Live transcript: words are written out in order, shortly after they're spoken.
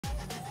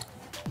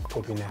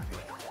Poopy nappy.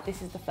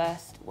 This is the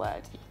first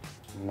word.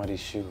 Muddy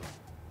shoe.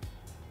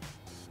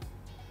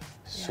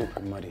 Super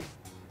muddy.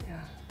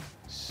 Yeah.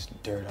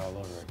 Dirt all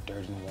over it,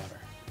 dirt in the water.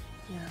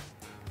 Yeah.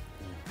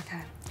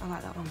 Okay, I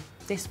like that one.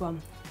 This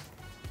one.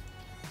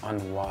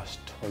 Unwashed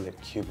toilet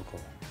cubicle.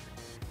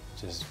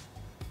 Just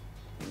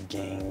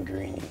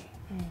gangreney.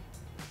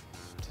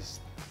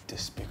 Just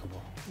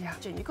despicable. Yeah.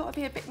 You've got to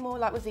be a bit more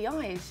like with the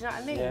eyes, you know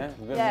what I mean?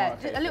 Yeah,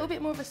 a little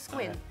bit more of a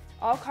squint.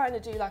 I'll kind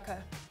of do like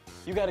a...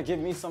 You gotta give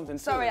me something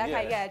too. Sorry,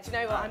 okay, yeah. Do you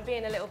know what? I'm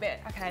being a little bit,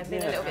 I'm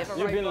being a little bit of a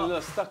You're robot. being a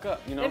little stuck up,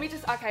 you know? Let me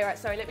just, okay, right,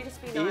 sorry, let me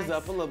just be nice. Ease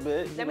up a little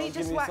bit. Let me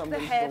just whack the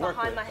hair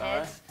behind my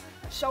head.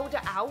 Right. Shoulder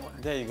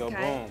out. There you go,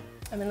 okay. boom.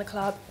 I'm in the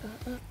club.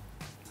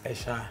 Hey,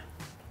 Shy.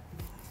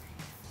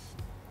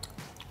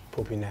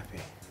 Poopy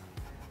nappy.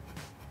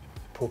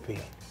 Poopy.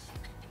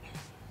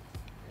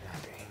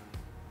 Nappy.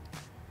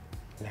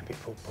 Nappy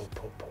poop poop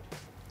poop poop.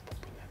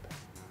 Poopy nappy.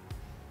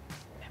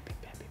 Nappy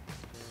nappy poop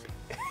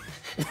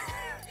poop.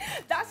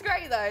 That's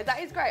great though, that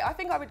is great. I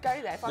think I would go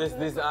there. If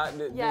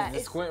The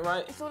squint,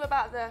 right? It's all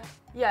about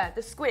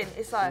the squint.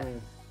 It's like,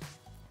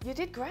 you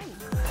did great.